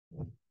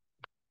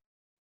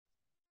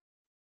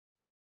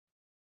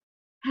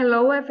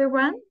Hello,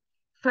 everyone.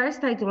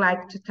 First, I'd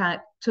like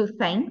to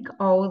thank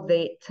all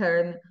the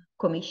TERN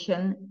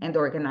Commission and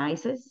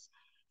organizers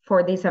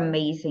for this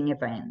amazing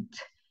event.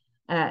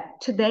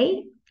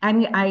 Today,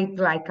 I'd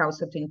like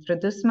also to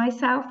introduce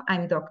myself.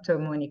 I'm Dr.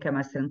 Monica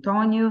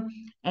Mastrantonio,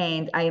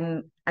 and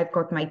I've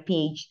got my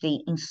PhD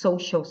in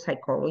social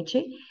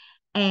psychology,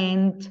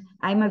 and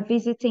I'm a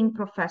visiting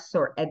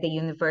professor at the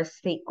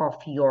University of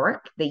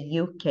York, the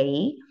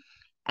UK,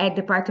 at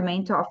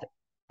Department of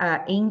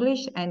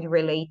English and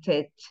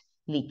Related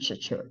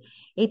Literature.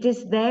 It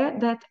is there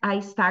that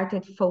I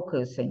started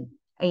focusing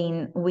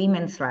in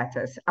women's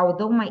letters,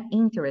 although my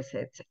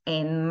interests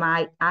and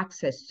my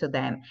access to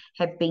them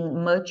have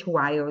been much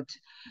wide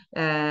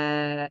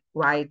than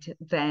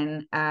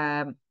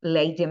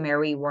Lady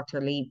Mary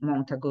Wortley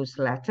Montagu's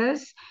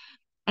letters.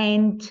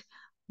 And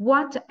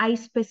what I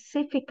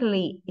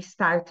specifically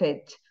started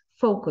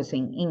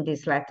focusing in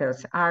these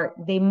letters are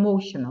the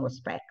emotional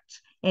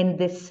aspects and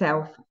the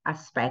self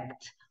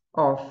aspect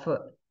of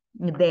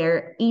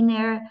their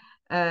inner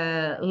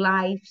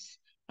lives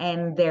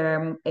and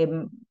their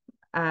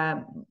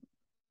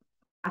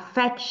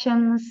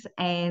affections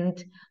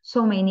and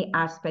so many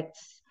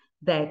aspects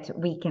that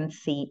we can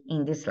see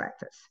in these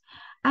letters.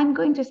 I'm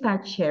going to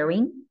start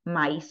sharing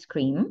my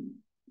screen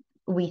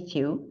with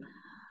you.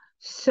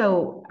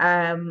 So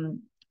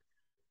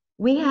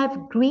we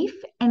have grief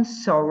and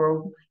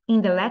sorrow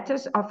in the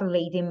letters of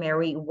Lady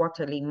Mary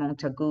Wortley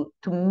Montagu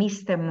to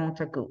Mr.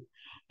 Montagu,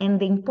 and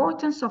the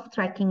importance of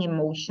tracking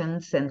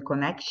emotions and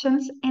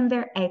connections and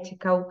their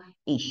ethical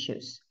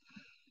issues.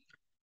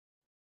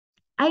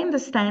 I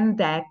understand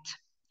that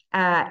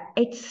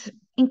it's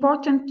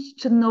important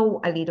to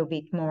know a little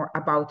bit more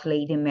about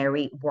Lady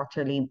Mary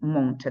Wortley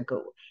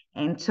Montagu.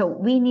 And so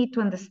we need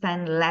to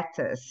understand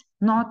letters,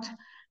 not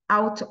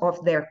out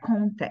of their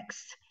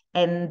context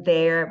and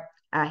their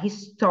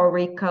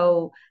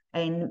historical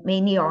and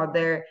many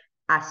other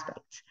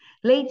aspects.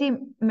 Lady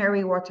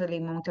Mary Wortley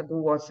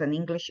Montagu was an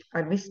English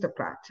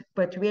aristocrat,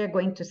 but we are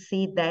going to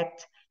see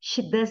that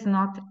she does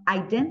not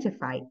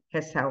identify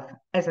herself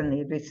as an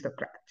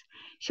aristocrat.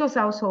 She was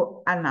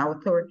also an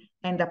author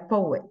and a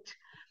poet.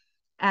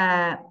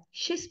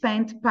 She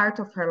spent part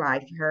of her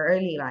life, her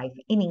early life,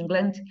 in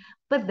England,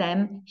 but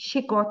then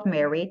she got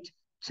married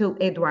to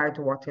Edward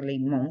Wortley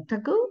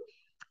Montagu,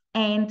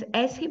 and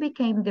as he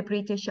became the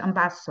British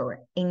ambassador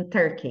in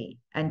Turkey,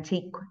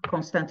 antique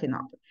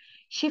Constantinople,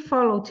 she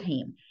followed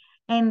him.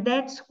 And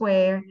that's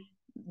where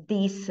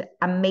these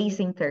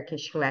amazing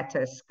Turkish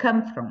letters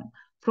come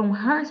from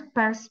her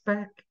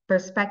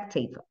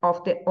perspective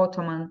of the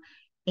Ottoman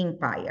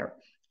Empire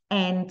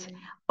and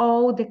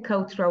all the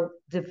cultural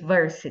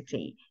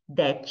diversity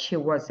that she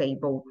was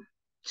able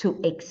to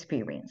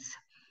experience.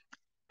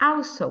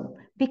 Also,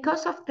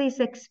 because of this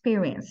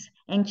experience,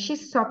 and she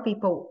saw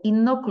people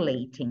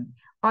inoculating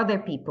other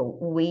people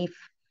with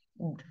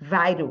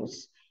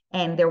virus,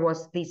 and there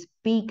was this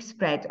big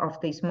spread of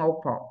the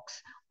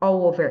smallpox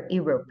all over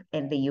Europe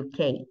and the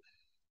UK.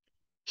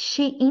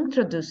 She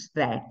introduced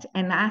that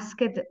and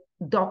asked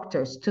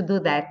doctors to do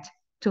that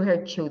to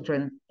her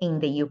children in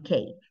the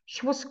UK.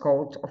 She was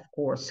called, of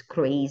course,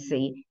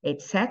 crazy,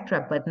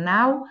 etc. But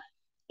now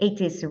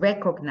it is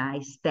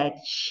recognized that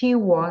she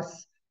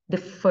was the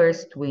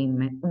first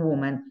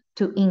woman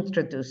to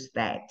introduce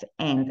that.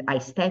 And a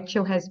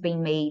statue has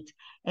been made,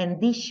 and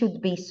this should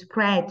be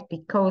spread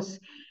because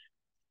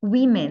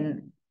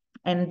women,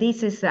 and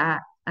this is an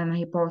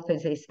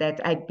hypothesis that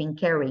I've been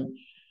carrying,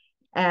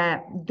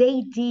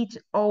 they did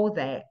all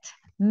that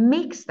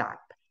mixed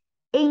up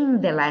in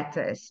the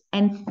letters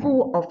and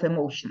full of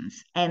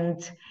emotions. And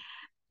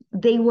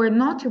they were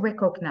not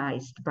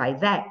recognized by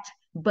that,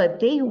 but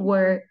they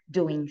were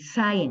doing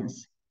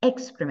science,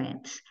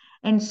 experiments,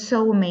 and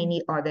so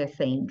many other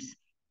things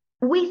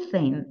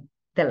within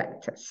the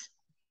letters.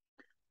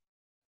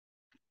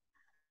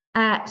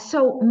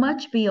 So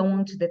much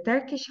beyond the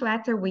Turkish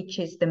letter, which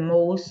is the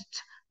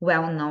most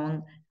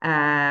well-known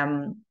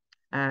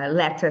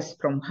letters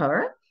from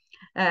her.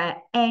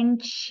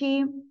 And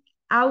she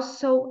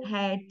also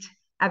had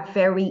a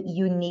very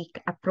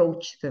unique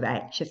approach to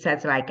that. She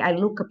says, like, I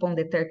look upon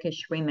the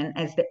Turkish women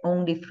as the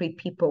only free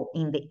people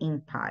in the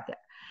empire,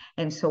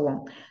 and so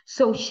on.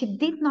 So she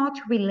did not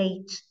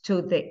relate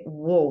to the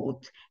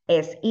world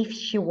as if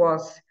she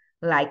was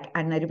like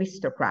an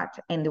aristocrat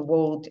and the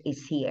world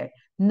is here.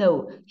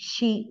 No,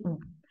 she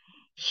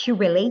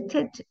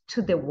related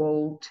to the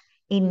world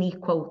in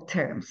equal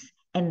terms.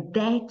 And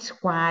that's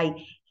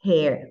why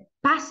her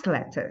past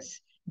letters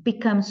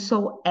become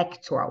so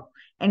actual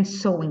and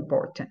so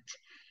important.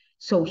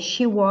 So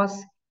she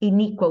was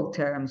in equal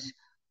terms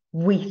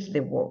with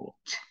the world.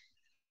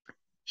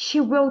 She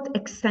wrote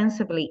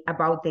extensively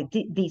about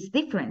these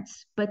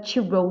differences, but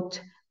she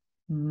wrote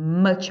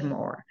much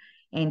more.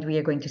 And we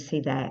are going to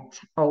see that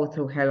all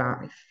through her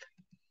life.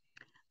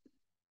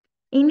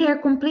 In her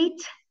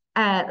complete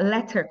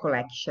letter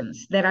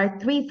collections, there are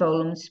 3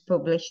 volumes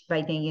published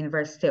by the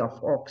University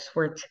of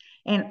Oxford,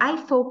 and I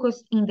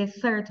focused in the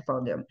 3rd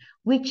volume,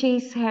 which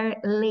is her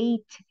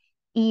late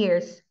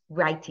years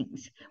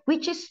writings,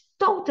 which is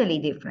totally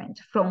different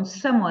from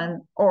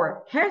someone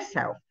or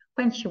herself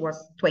when she was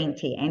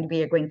 20, and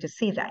we are going to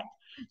see that.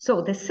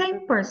 So the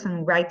same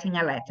person writing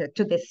a letter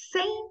to the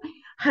same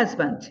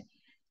husband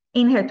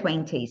in her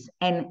 20s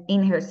and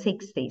in her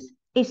 60s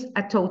is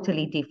a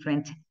totally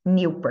different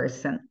new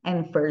person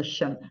and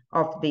version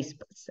of this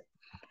person.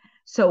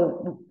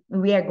 So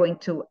we are going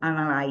to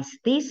analyze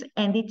this,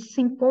 and it's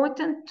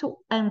important to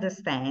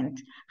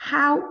understand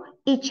how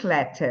each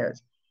letter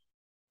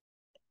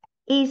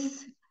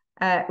is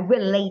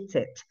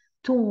related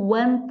to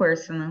one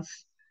person's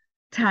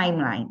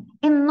timeline,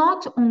 and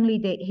not only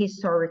the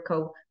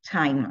historical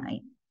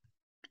timeline.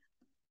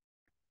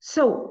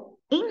 So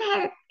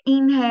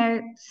in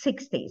her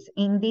 60s,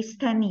 in these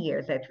 10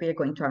 years that we are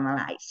going to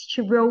analyze,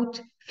 she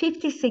wrote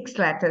 56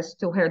 letters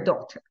to her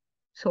daughter.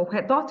 So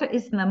her daughter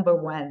is number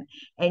one,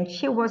 and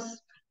she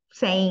was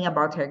saying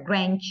about her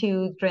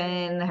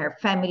grandchildren, her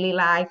family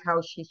life,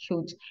 how she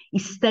should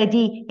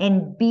study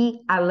and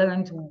be a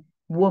learned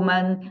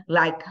woman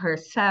like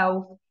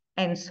herself,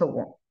 and so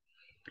on.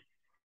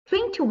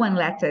 21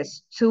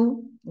 letters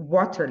to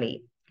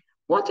Wortley.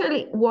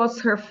 Wortley was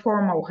her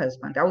formal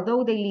husband,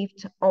 although they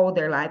lived all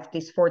their life,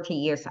 these 40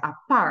 years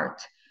apart,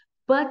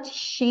 but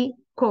she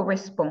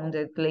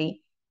corresponded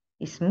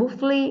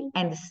smoothly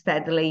and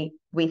steadily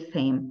with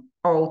him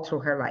all through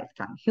her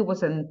lifetime. He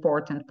was an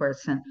important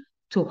person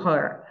to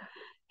her,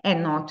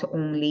 and not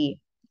only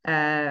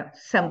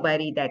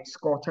somebody that's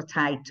got a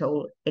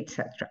title,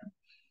 etc.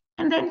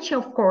 And then she,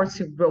 of course,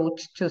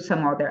 wrote to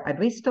some other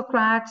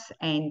aristocrats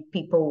and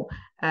people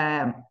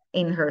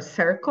in her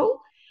circle,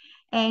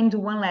 and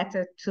one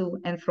letter to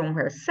and from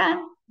her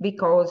son,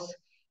 because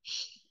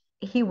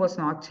he was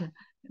not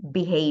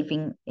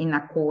behaving in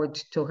accord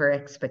to her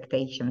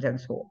expectations and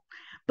so on.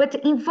 But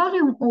in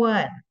volume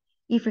 1,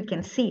 if you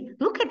can see,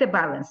 look at the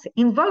balance.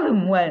 In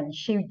volume 1,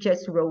 she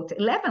just wrote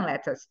 11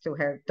 letters to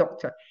her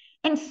daughter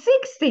and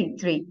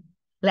 63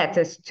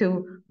 letters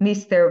to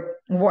Mr.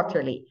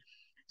 Wortley.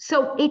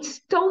 So it's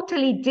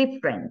totally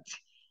different.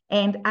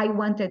 And I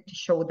wanted to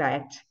show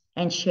that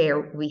and share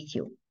with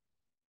you.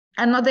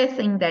 Another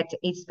thing that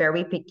is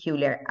very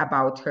peculiar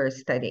about her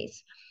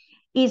studies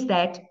is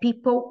that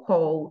people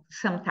call,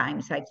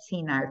 sometimes I've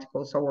seen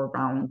articles all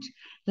around,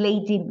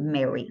 Lady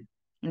Mary.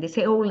 And they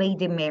say, oh,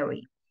 Lady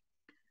Mary.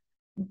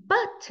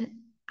 But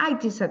I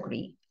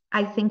disagree.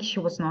 I think she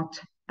was not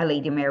a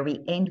Lady Mary,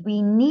 and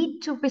we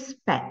need to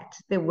respect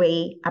the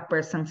way a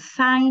person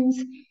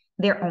signs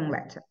their own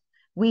letter.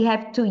 We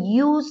have to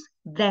use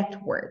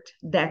that word,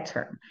 that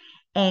term.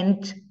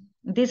 And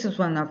this is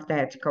one of the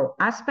ethical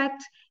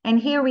aspects. And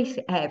here we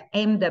have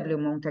M.W.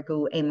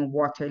 Montagu, M.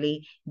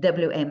 Wortley,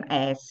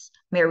 W.M.S.,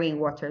 Mary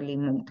Wortley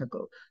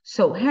Montagu.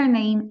 So her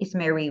name is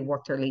Mary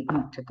Wortley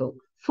Montagu,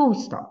 full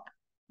stop.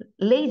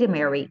 Lady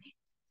Mary,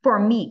 for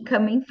me,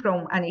 coming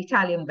from an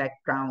Italian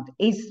background,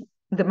 is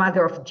the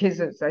mother of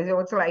Jesus. I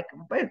was like,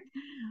 but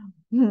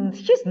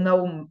she's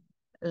no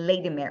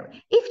Lady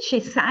Mary. If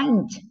she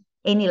signed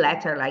any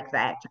letter like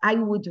that, I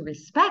would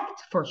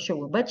respect for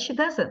sure, but she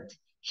doesn't.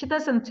 She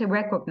doesn't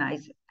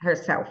recognize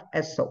herself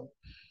as so.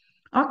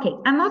 Okay,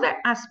 another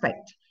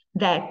aspect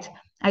that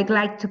I'd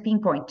like to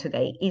pinpoint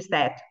today is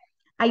that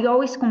I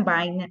always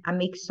combine a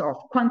mix of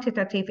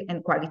quantitative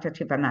and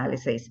qualitative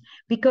analysis,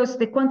 because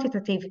the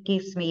quantitative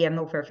gives me an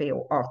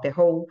overview of the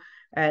whole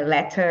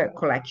letter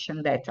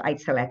collection that I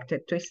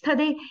selected to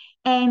study,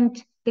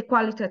 and the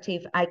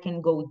qualitative, I can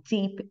go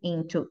deep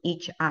into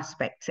each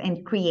aspect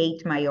and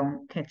create my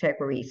own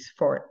categories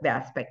for the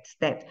aspects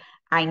that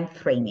I'm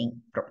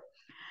framing from.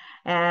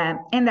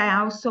 And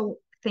I also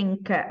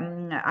think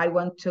I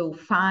want to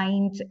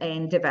find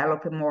and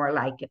develop more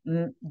like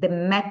the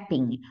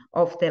mapping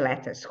of the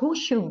letters, who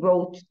she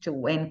wrote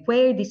to and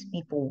where these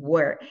people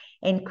were,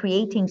 and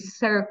creating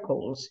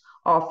circles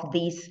of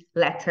this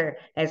letter,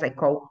 as I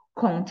call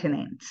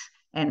continents,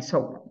 and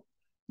so on.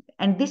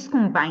 And these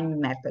combined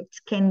methods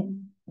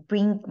can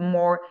bring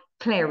more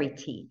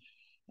clarity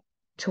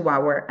to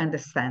our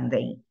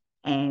understanding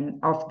and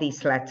of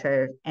this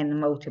letter and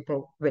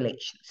multiple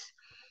relations.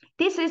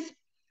 This is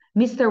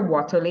Mr.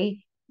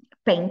 Wortley,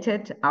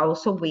 painted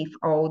also with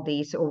all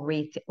these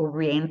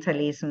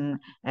Orientalism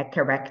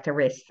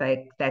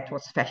characteristic that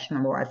was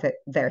fashionable at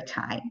their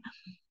time.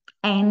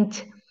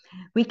 And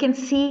we can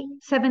see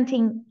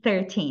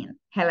 1713,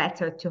 her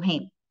letter to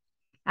him.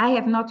 I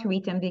have not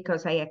written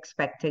because I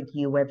expected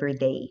you every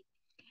day.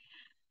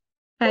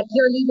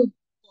 Your little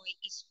boy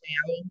is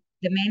well.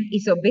 The man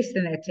is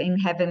obstinate in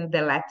having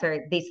the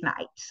letter this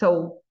night.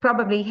 So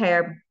probably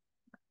their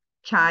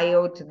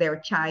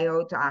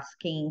child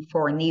asking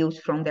for news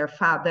from their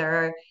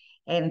father,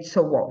 and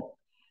so on.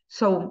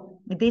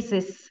 So this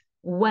is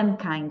one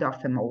kind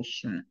of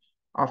emotion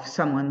of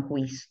someone who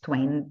is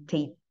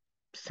 20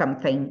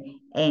 something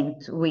and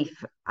with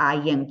a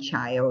young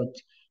child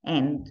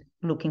and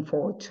looking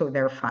forward to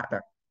their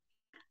father.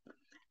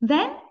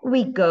 Then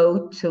we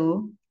go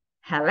to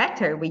her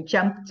letter. We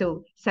jump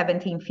to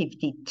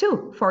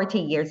 1752, 40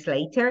 years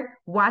later.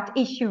 What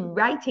is she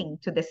writing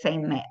to the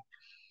same man?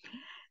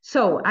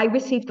 So I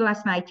received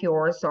last night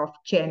yours of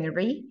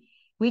January,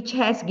 which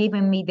has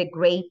given me the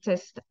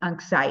greatest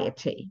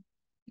anxiety.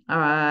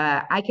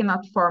 I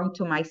cannot form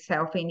to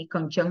myself any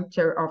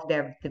conjuncture of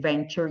the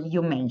adventure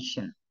you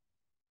mentioned.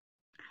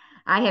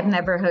 I have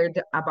never heard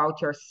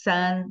about your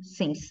son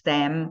since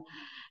then.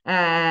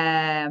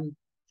 Um,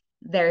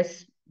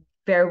 there's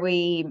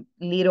very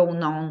little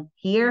known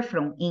here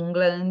from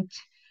England.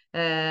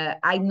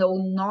 I know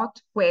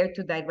not where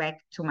to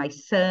direct to my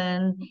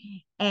son.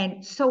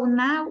 And so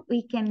now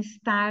we can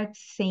start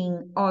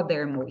seeing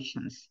other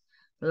emotions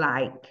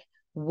like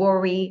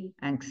worry,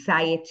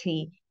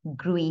 anxiety,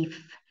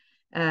 grief,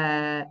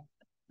 uh,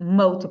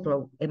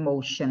 multiple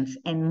emotions,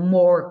 and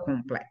more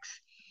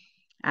complex.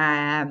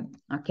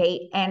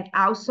 Okay, and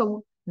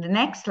also the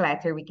next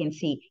letter we can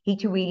see,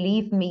 it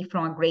relieved me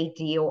from a great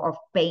deal of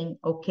pain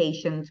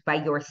occasioned by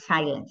your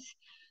silence.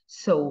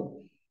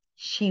 So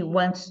she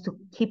wants to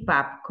keep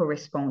up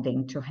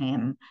corresponding to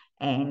him,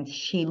 and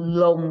she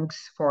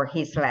longs for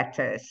his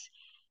letters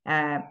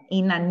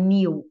in a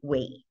new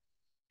way.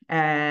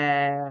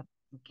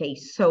 Okay,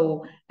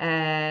 so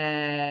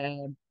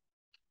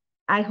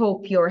I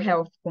hope your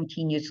health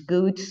continues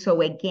good.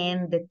 So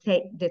again,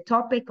 the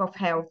topic of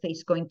health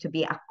is going to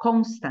be a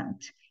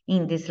constant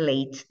in these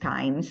late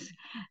times.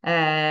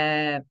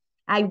 I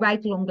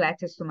write long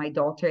letters to my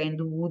daughter and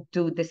would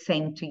do the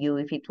same to you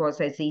if it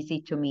was as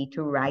easy to me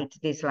to write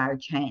this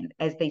large hand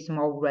as the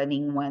small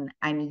running one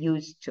I'm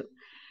used to.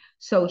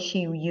 So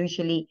she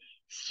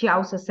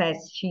also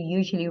says she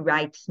usually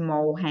writes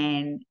small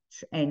hands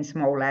and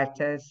small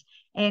letters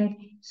and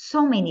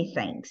so many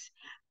things,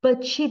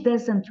 but she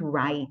doesn't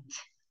write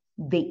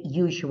the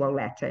usual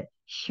letter.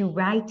 She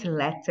writes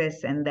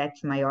letters, and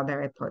that's my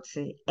other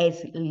hypothesis,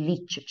 as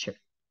literature.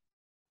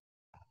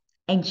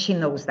 And she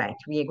knows that.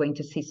 We are going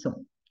to see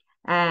soon.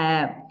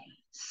 Uh,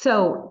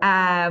 so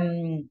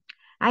I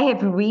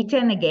have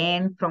written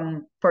again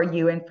for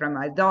you and from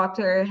my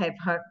daughter.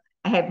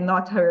 I have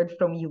not heard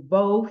from you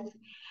both.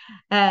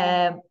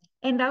 Uh,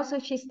 and also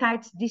she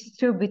starts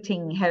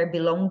distributing her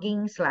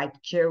belongings like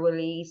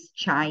jewelries,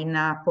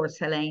 china,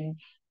 porcelain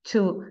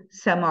to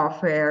some of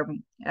her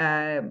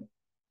uh,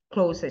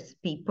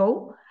 closest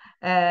people.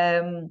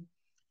 Um,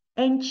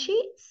 and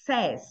she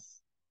says,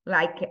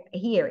 like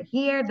here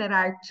there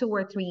are two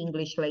or three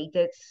English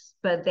ladies,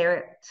 but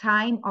their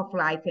time of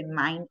life and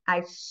mine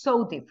are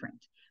so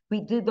different. We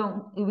do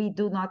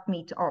not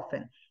meet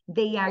often.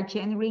 They are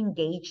generally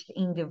engaged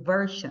in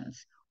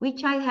diversions,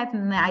 which I have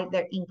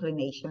neither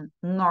inclination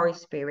nor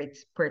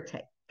spirits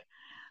partake.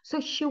 So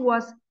she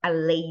was a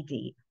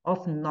lady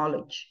of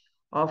knowledge,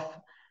 of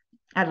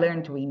a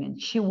learned women.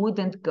 She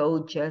wouldn't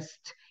go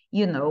just,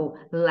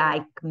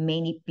 like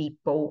many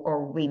people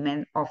or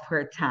women of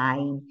her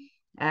time,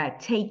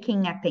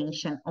 taking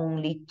attention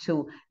only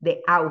to the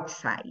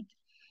outside.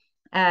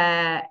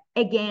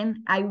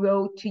 Again, I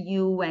wrote to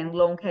you, and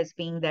long has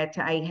been that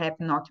I have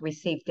not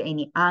received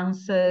any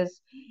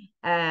answers.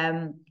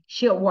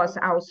 She was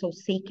also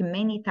sick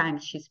many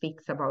times. She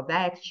speaks about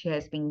that. She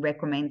has been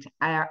recommended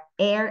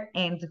air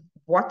and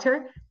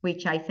water,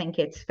 which I think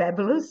it's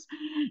fabulous,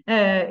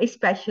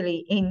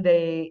 especially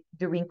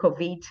during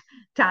COVID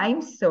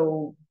times.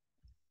 So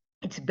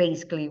it's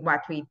basically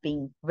what we've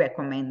been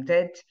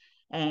recommended,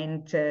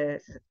 and uh,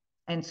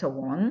 and so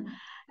on.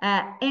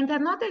 And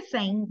another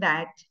thing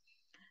that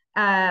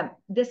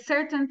the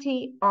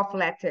certainty of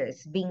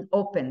letters being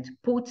opened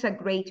puts a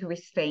great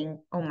restraint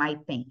on my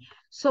pen.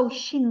 So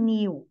she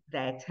knew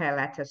that her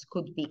letters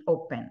could be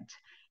opened,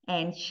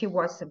 and she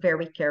was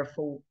very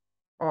careful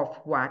of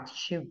what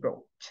she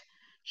wrote.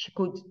 She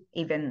could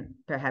even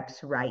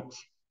perhaps write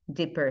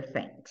deeper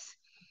things.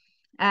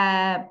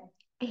 Uh,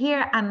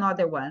 Here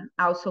another one,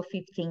 also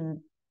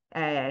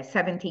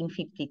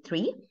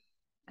 1753.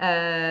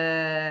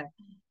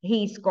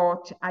 He's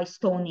got a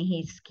stone in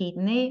his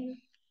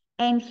kidney.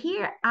 And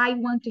here I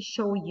want to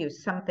show you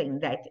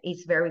something that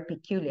is very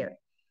peculiar.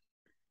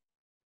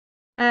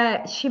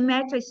 She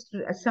met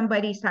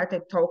somebody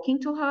started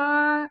talking to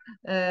her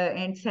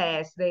and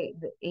says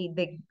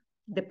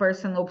the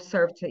person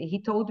observed,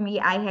 he told me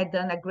I had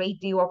done a great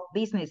deal of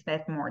business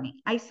that morning.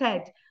 I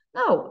said,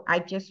 no, I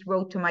just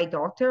wrote to my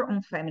daughter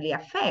on family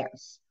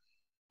affairs.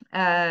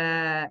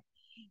 Uh,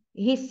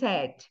 he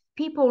said,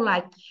 people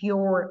like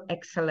your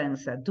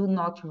Excellenza do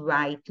not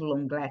write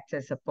long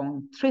letters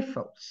upon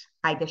trifles,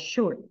 I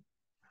assure you.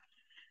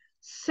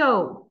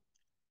 So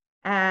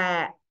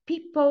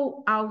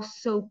people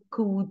also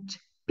could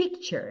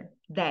picture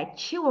that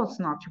she was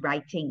not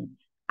writing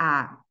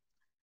a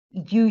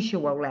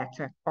usual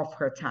letter of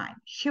her time.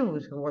 She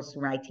was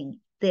writing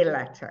the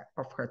letter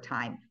of her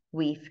time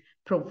with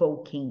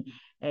provoking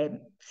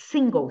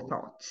single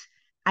thoughts,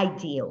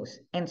 ideals,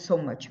 and so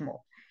much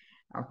more.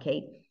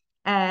 Okay.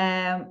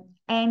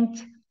 And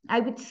I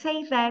would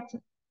say that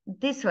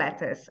these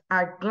letters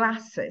are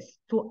glasses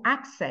to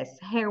access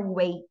her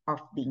way of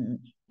being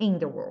in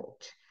the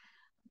world,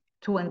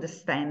 to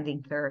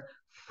understanding her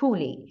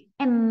fully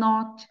and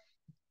not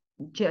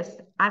just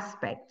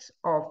aspects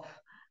of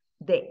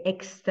the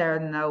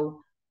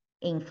external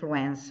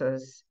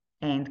influences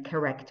and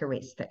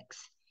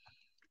characteristics.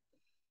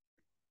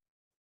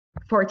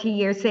 40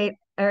 years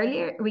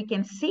earlier, we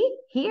can see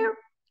here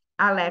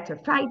a letter.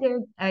 Friday,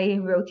 I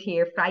wrote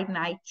here, Friday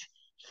night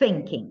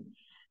thinking.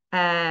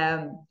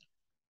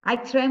 I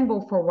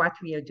tremble for what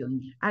we are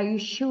doing. Are you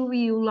sure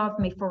you love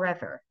me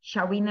forever?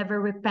 Shall we never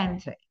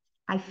repent it?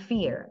 I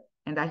fear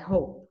and I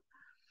hope.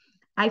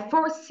 I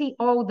foresee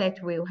all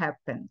that will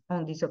happen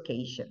on this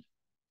occasion.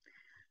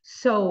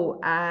 So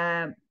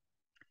I'll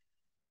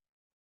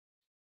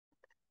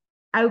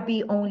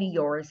be only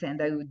yours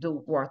and I will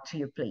do what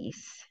you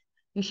please.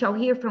 You shall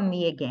hear from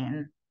me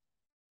again.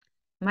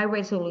 My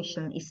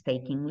resolution is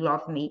taken.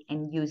 Love me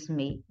and use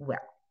me well.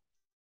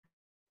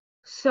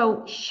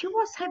 So she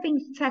was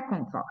having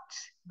second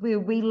thoughts. Will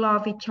we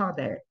love each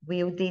other?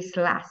 Will this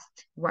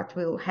last? What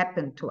will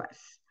happen to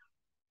us?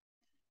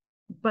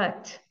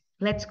 But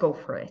let's go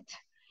for it.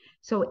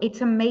 So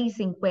it's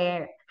amazing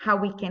how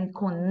we can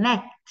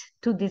connect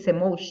to these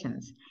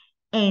emotions,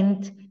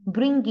 and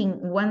bringing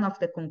one of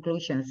the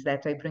conclusions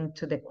that I bring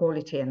to the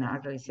quality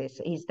analysis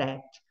is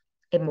that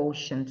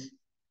emotions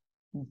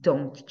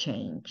don't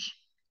change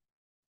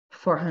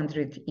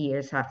 400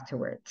 years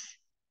afterwards.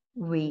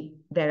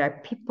 There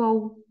are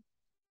people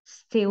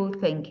still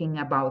thinking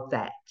about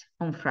that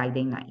on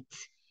Friday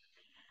nights.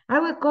 I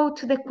will go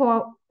to the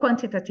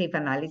quantitative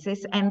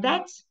analysis, and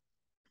that's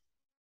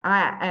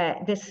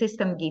the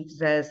system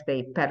gives us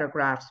the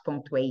paragraphs,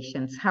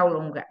 punctuations, how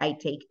long I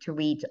take to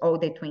read all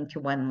the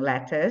 21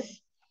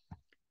 letters,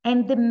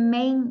 and the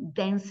main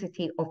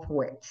density of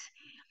words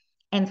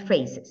and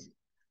phrases.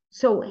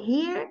 So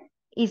here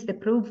is the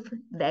proof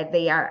that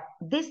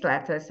these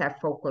letters are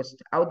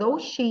focused. Although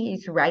she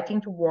is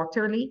writing to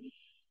Wortley,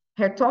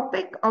 her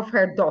topic of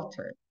her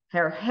daughter,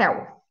 her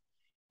health,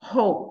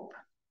 hope,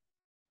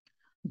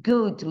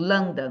 good,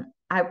 London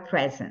are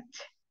present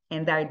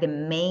and are the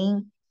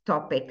main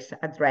topics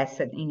addressed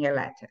in her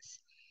letters.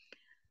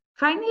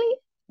 Finally,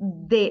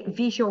 the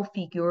visual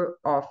figure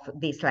of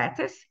these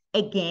letters.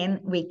 Again,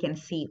 we can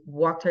see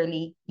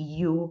Wortley,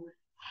 you,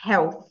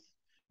 health,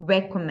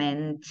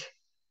 recommend,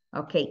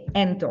 okay,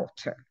 and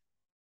daughter.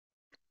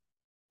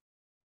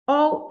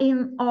 All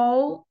in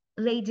all,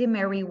 Lady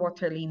Mary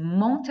Wortley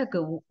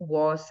Montagu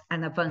was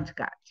an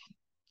avant-garde.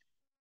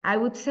 I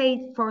would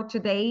say for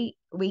today,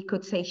 we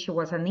could say she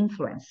was an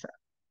influencer.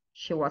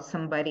 She was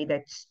somebody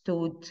that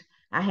stood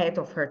ahead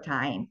of her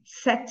time,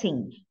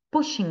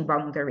 pushing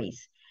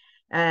boundaries,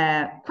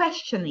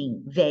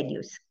 questioning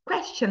values,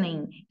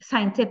 questioning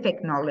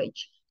scientific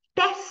knowledge,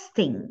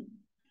 testing,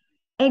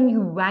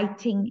 and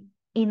writing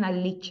in a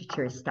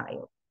literature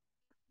style.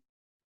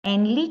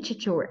 And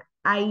literature,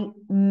 I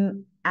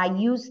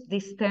use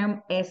this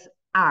term as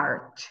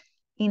art,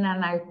 in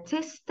an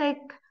artistic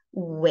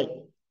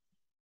way.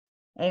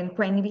 And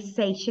when we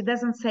say, she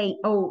doesn't say,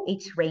 oh,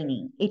 it's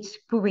raining, it's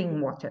pouring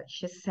water.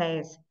 She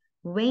says,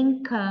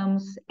 rain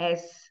comes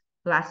as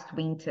last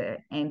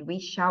winter, and we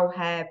shall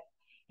have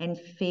and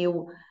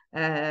feel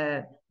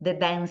the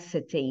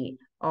density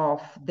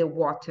of the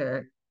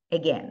water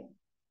again.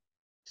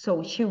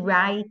 So she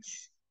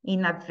writes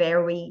in a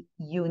very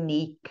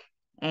unique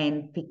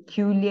and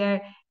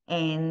peculiar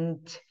and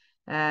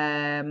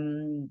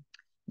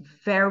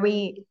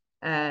very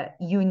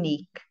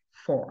unique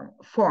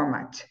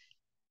format.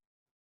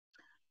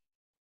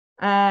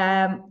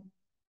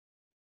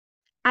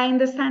 I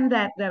understand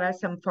that there are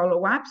some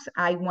follow-ups.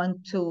 I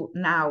want to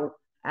now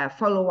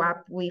follow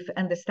up with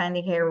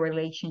understanding her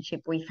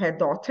relationship with her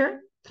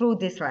daughter through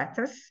these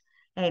letters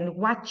and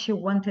what she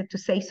wanted to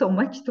say so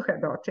much to her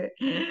daughter.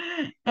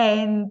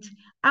 And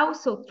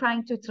also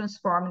trying to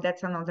transform,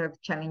 that's another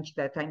challenge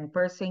that I'm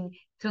pursuing,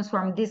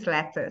 transform these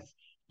letters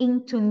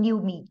into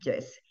new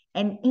medias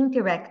and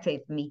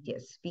interactive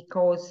medias,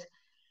 because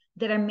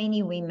there are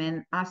many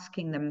women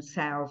asking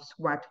themselves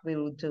what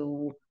we'll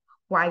do,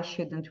 why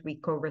shouldn't we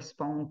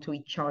correspond to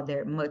each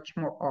other much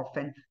more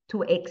often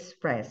to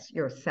express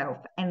yourself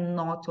and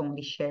not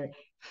only share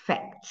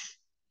facts,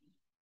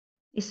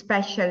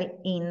 especially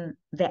in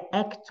the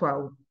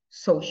actual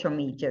social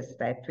medias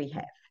that we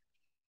have.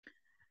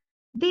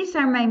 These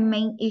are my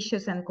main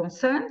issues and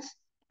concerns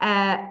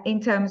in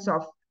terms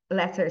of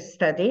letter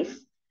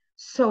studies.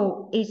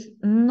 So it's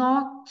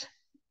not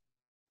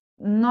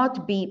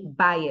be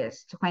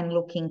biased when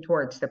looking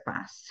towards the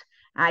past.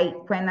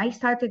 When I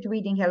started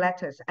reading her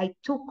letters, I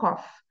took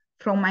off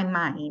from my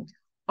mind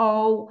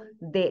all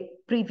the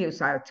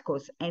previous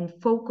articles and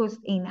focused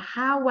in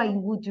how I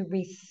would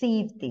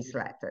receive these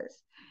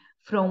letters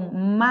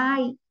from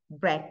my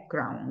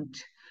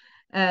background,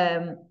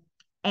 and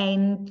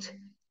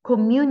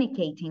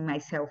communicating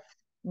myself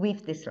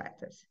with these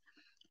letters.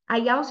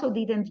 I also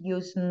didn't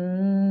use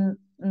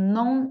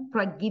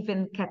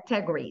non-given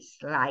categories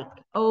like,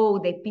 oh,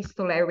 the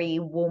epistolary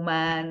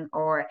woman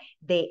or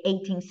the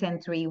 18th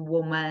century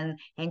woman,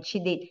 and she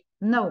did.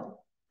 No,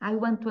 I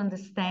want to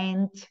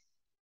understand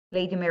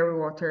Lady Mary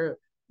Wortley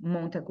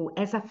Montagu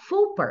as a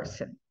full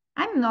person.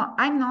 I'm not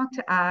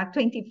a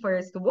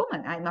 21st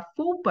woman. I'm a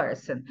full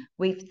person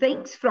with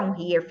things from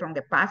here, from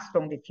the past,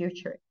 from the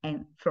future,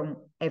 and from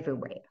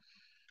everywhere.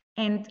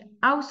 and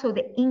also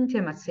the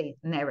intimacy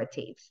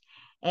narratives.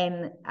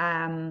 And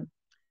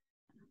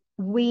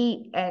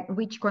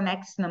which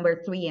connects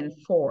number 3 and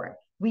 4.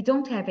 We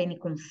don't have any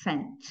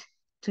consent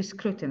to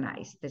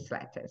scrutinize these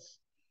letters.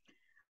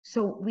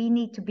 So we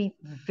need to be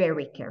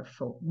very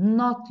careful,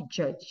 not to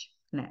judge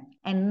them,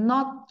 and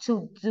not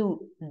to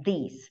do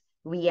this.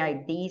 We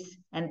are these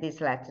and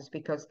these letters,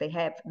 because they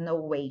have no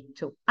way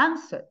to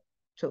answer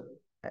to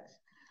us.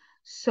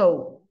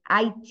 So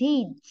I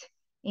did,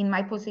 in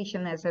my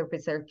position as a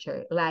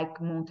researcher, like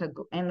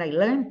Montagu, and I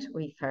learned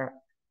with her,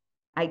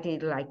 I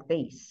did like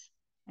this.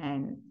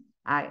 And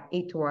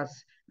it was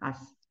a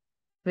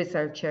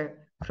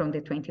researcher from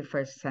the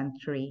 21st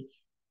century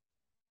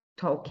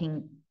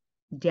talking,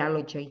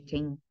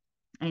 dialogating,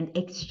 and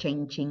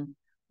exchanging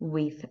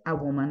with a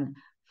woman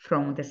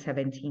from the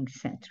 17th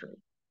century.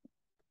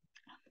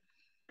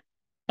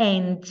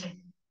 And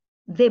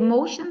the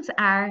emotions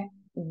are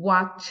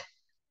what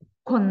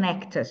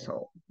connect us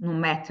all, no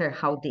matter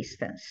how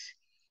distant.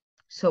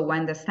 So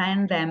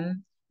understand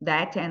them,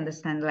 that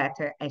understand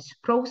letter as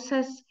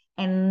process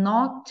and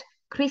not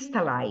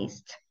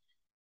crystallized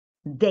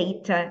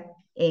data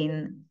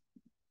in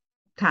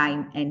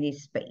time and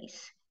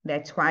space.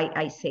 That's why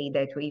I say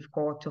that we've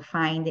got to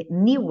find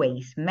new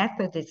ways,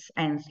 methods,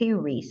 and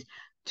theories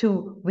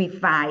to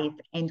revive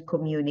and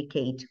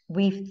communicate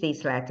with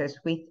these letters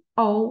with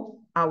all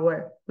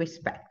our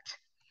respect.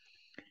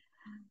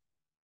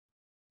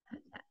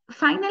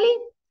 Finally,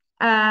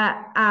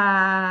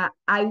 I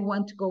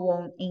want to go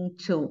on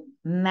into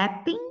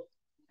mapping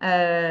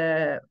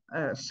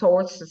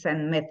sources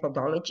and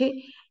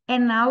methodology,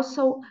 and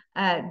also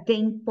the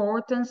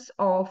importance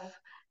of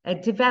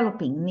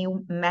developing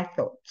new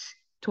methods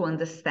to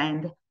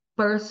understand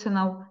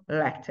personal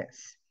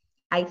letters.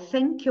 I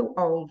thank you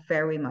all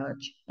very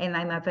much, and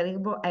I'm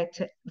available at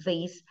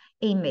this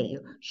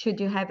email should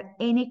you have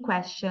any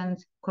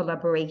questions,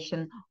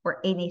 collaboration, or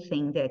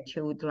anything that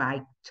you would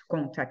like to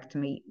contact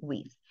me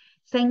with.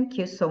 Thank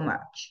you so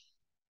much.